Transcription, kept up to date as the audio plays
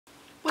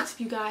What's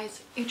up, you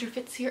guys? Adria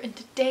Fitz here, and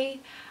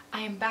today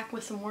I am back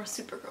with some more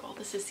Supergirl.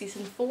 This is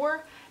season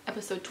 4,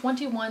 episode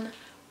 21,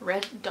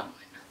 Red Dawn.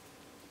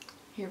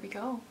 Here we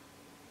go.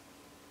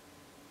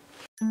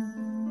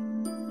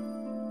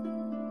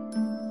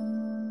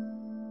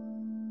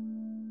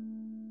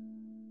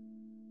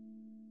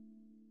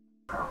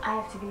 I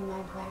have to be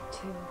my black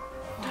too.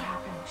 What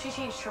happened? She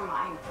changed her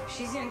mind.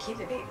 She's gonna keep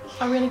the baby.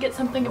 Are we gonna get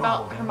something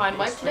about her mind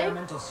wipe today?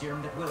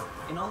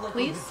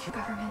 Please?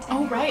 Government.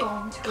 Oh right,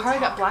 Kara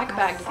got black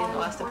bagged at the end of the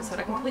last episode.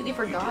 I completely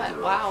forgot.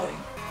 Wow.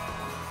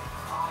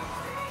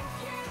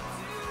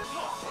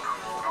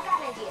 I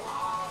got an idea.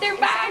 They're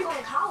back! Going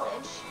to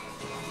college.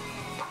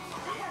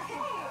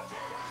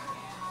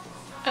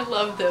 I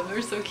love them.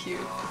 They're so cute.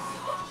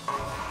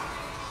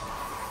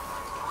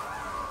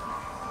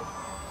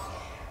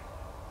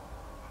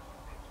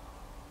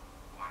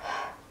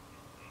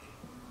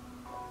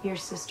 Your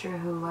sister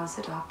who was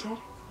adopted?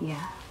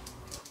 Yeah.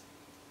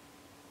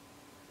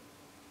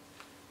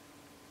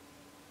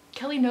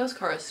 Kelly knows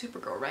Kara's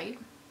Supergirl, right?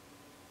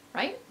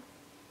 Right?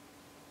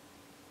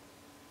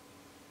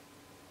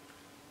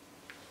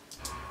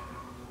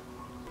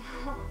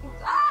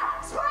 Ah!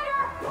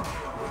 Spider!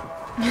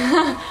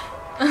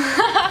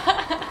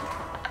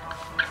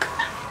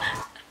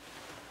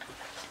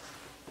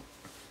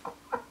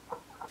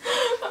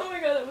 Oh my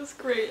god, that was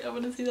great. I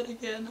want to see that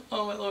again.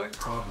 Oh my lord.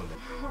 Probably.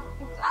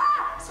 Ah!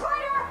 Spider!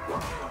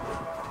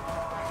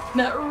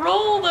 That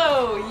roll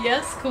though!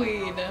 Yes,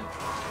 queen.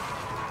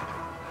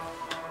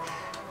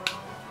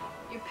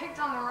 You picked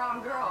on the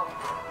wrong girl.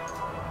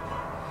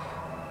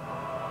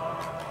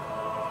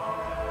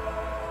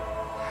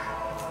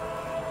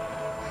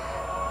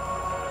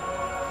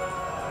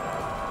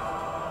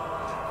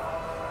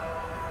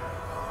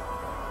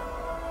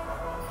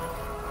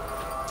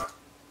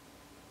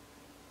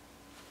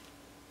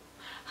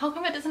 How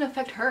come it doesn't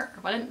affect her?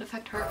 Why didn't it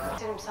affect her?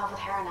 Did himself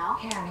with Hera now?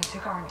 Yeah, and he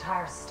took our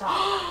entire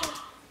stock.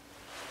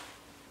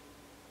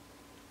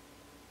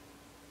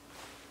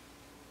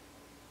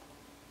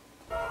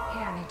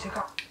 Yeah, and he took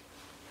our...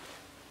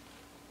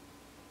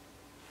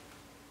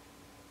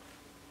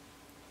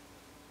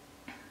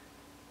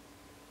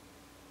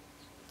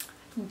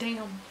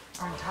 Damn.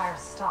 our entire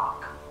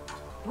stock.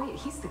 Wait,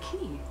 he's the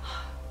key.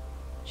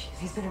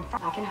 He's been in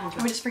front. I can hunt Are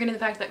her. we just forgetting the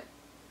fact that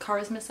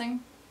Kara's missing?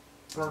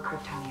 Real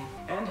Kryptonian.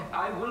 And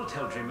I will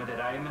tell Dreamer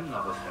that I am in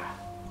love with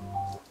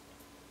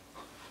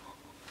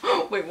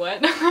her. Wait,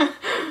 what?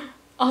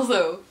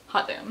 Also,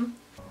 hot damn.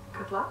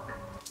 Good luck.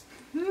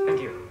 Thank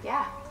you.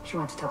 Yeah. She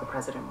went to tell the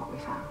president what we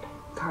found.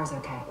 Kara's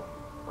okay.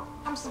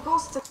 I'm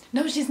supposed to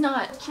No, she's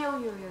not. kill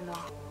you, you know.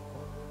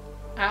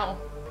 Ow.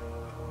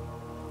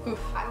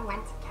 Oof. I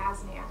went to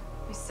Casnia.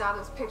 I saw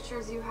those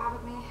pictures you have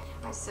of me.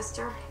 My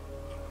sister.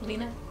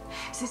 Lena?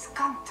 This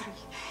country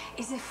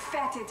is a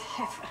fatted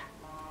heifer.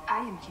 I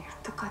am here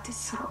to cut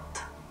his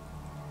throat.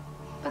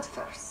 But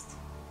first,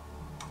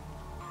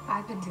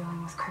 I've been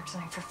dealing with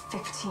kryptonite for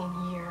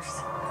 15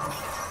 years.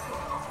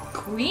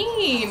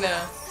 Queen!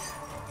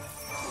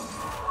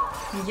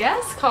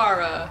 Yes,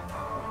 Kara!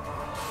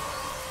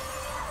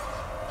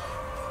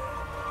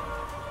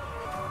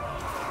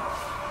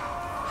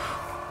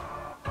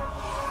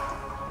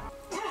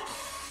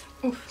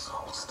 Oof. So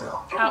hold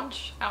still.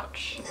 Ouch.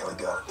 Ouch. Nearly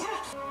got it.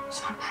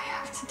 Sean, I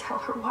have to tell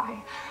her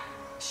why.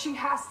 She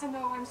has to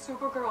know I'm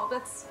Supergirl.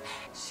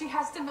 She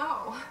has to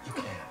know. You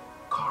can't,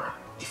 Kara.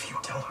 If you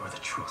tell her the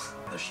truth,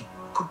 she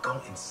could go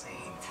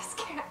insane. This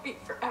can't be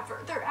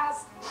forever. There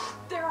has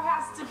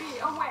to be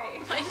a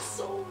way. My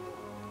soul.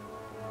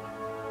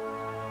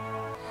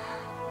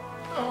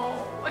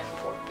 Oh, my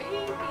poor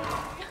baby.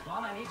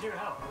 Lon, I need your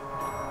help.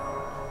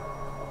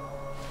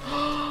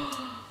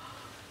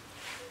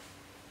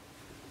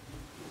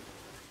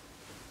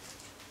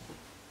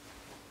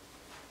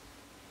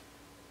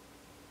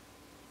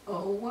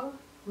 Oh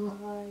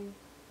my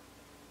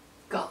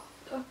god.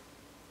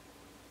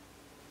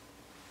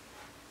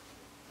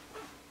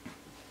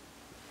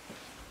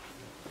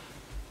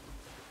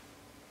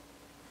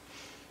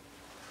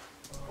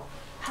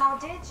 How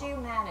did you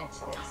manage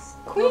this?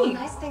 Queen. Well, the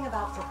nice thing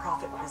about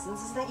for-profit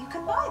prisons is that you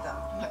can buy them.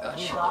 Oh my god,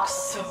 she Got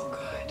looks the so prison,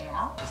 good. You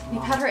know?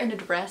 We've had her in a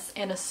dress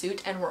and a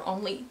suit, and we're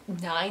only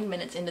 9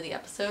 minutes into the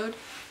episode.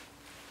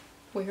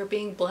 We are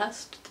being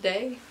blessed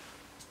today.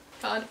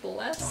 God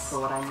bless.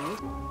 For what I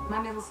need?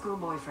 My middle school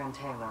boyfriend,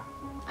 Taylor.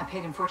 I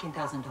paid him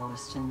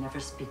 $14,000 to never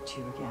speak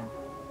to you again.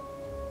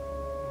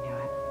 I knew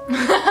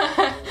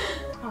it.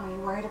 Oh,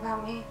 you worried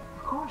about me?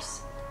 Of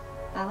course.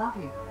 I love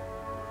you.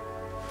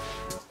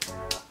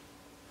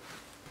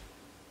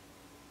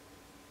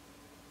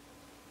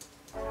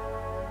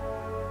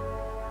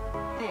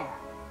 There.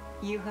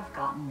 You have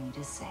gotten me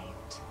to say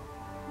it.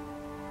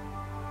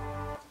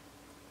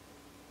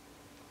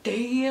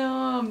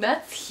 Damn,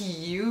 that's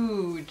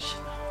huge.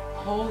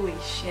 Holy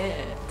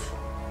shit.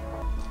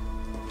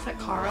 Is that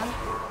Kara?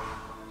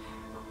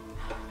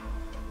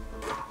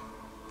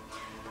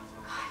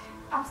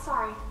 I'm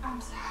sorry. I'm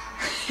sorry.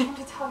 I have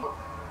to tell you.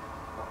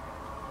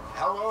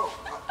 Hello.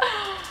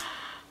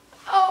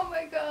 Oh Oh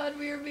my god,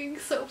 we are being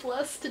so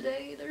blessed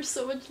today. There's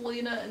so much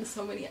Lena and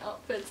so many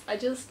outfits.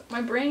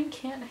 My brain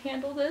can't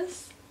handle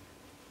this.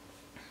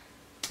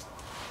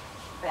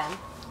 Ben?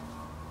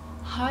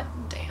 Hot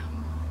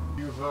damn.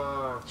 You've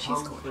She's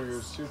come for your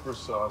gorgeous. super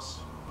sauce.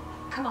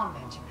 Come on,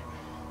 Benjamin.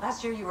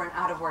 Last year you were an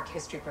out-of-work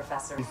history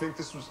professor. You think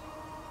this was...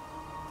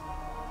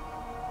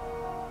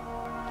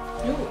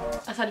 Ooh,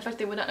 a side effect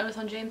they would not notice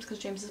on James because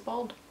James is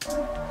bald.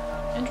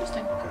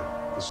 Interesting.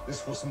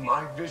 This was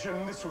my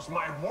vision, this was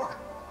my work.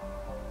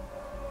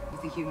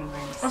 The human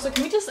race. Also,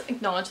 can we just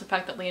acknowledge the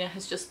fact that Lena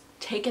has just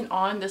taken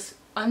on this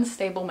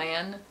unstable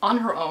man on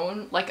her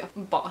own, like a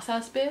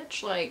boss-ass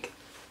bitch? Like,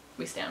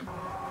 we stand.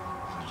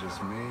 Is it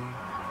just me?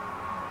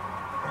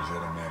 Or is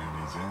that a man who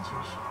needs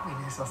answers?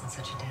 Maybe this wasn't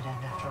such a dead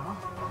end after all.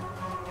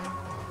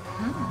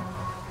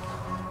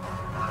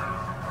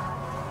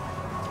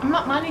 I'm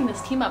not minding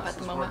this team up at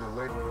the moment.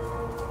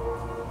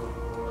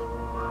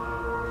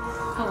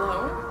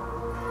 Hello?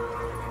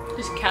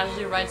 Just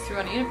casually rides through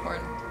on a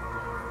unicorn.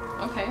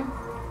 Okay.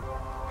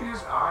 It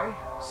is I,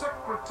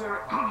 Secretary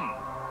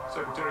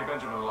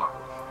Benjamin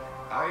Lockwood.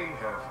 I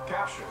have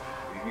captured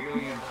the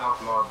alien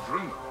outlaw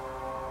Dreamer.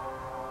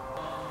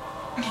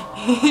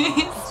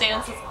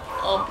 Stance is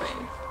all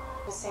brave.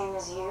 The same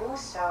as you,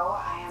 so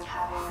I am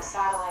having a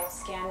satellite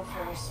scan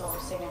for your solar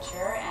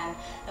signature and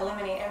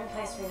eliminate every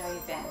place we know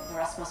you've been. The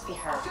rest must be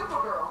her.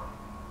 Supergirl.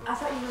 I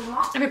thought you were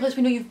lost. Every place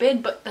we know you've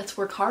been, but that's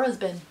where Kara's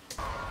been.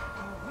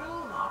 You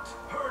will not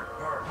hurt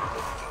her.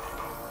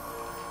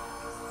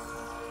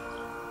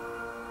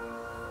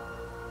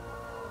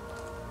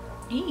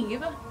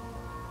 Eve?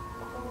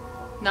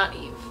 Not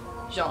Eve.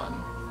 Jean.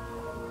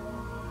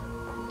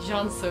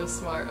 Jean's so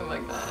smart, oh my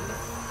god.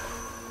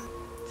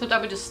 So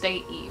that would just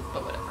stay Eve,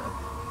 but whatever.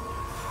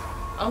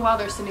 Oh wow,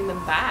 they're sending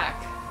them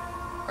back.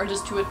 Or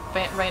just to a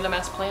random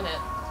ass planet.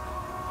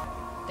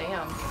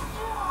 Damn.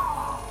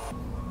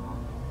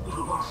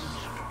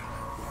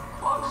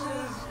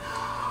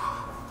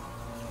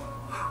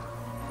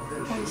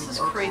 Oh, this is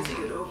crazy.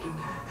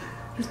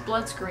 His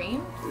blood's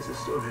green? There's a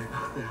story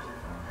about that.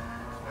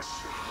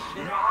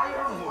 I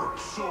have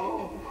worked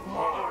so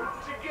hard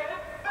to get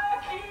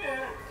back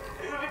here.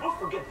 Don't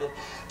forget that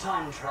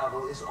time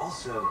travel is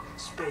also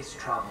space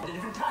travel. At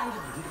different times,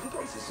 at different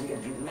places. So you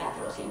gotta do the math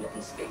or else you end up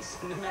in space.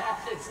 And the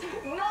math is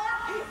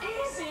not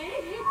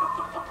easy.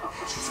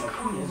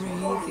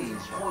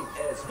 Point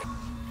is.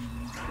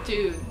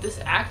 Dude, this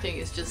acting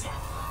is just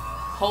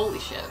holy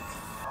shit.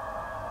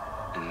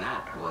 And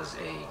that was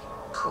a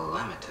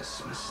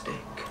calamitous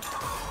mistake.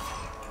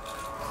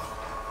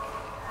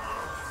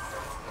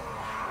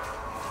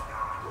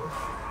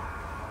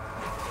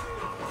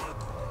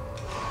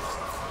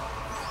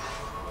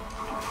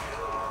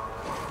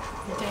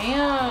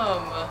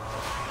 Damn.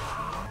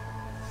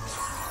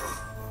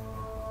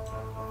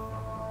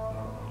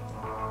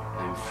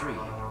 I'm free.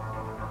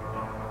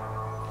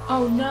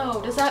 Oh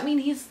no, does that mean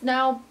he's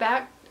now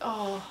back?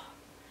 Oh,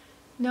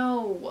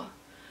 no.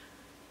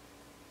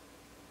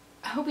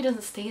 I hope he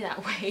doesn't stay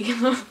that way. Do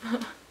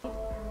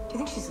you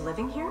think she's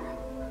living here?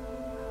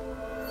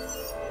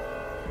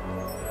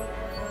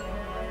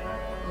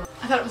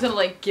 I thought it was gonna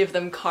like give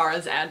them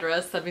Kara's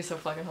address. That'd be so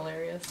fucking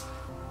hilarious.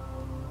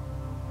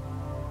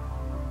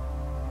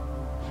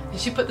 Did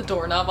she put the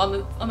doorknob on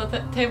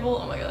the table?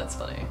 Oh my god, that's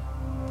funny.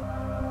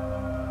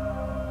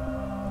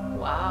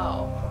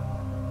 Wow.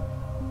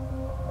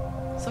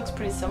 This looks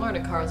pretty similar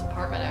to Kara's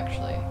apartment,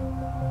 actually.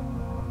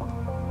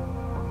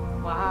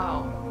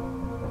 Wow.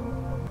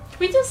 Can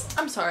we just,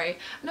 I'm sorry,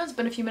 I know it's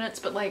been a few minutes,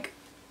 but like,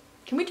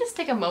 can we just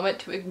take a moment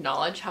to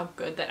acknowledge how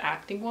good that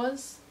acting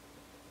was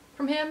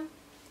from him?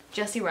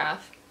 Jesse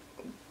Rath.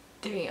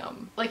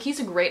 Damn. Like,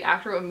 he's a great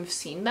actor and we've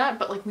seen that,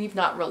 but like, we've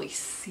not really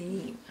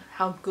seen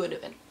how good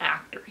of an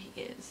actor he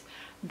is.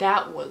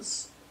 That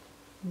was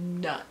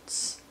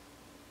nuts.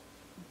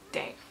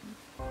 Damn.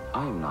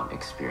 I am not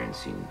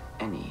experiencing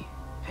any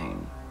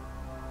pain.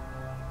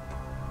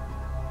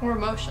 Or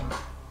emotion.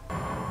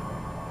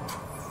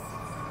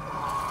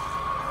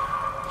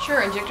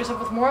 Sure, inject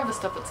yourself with more of the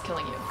stuff that's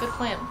killing you. Good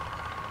plan.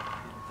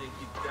 Think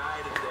you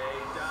die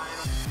today, die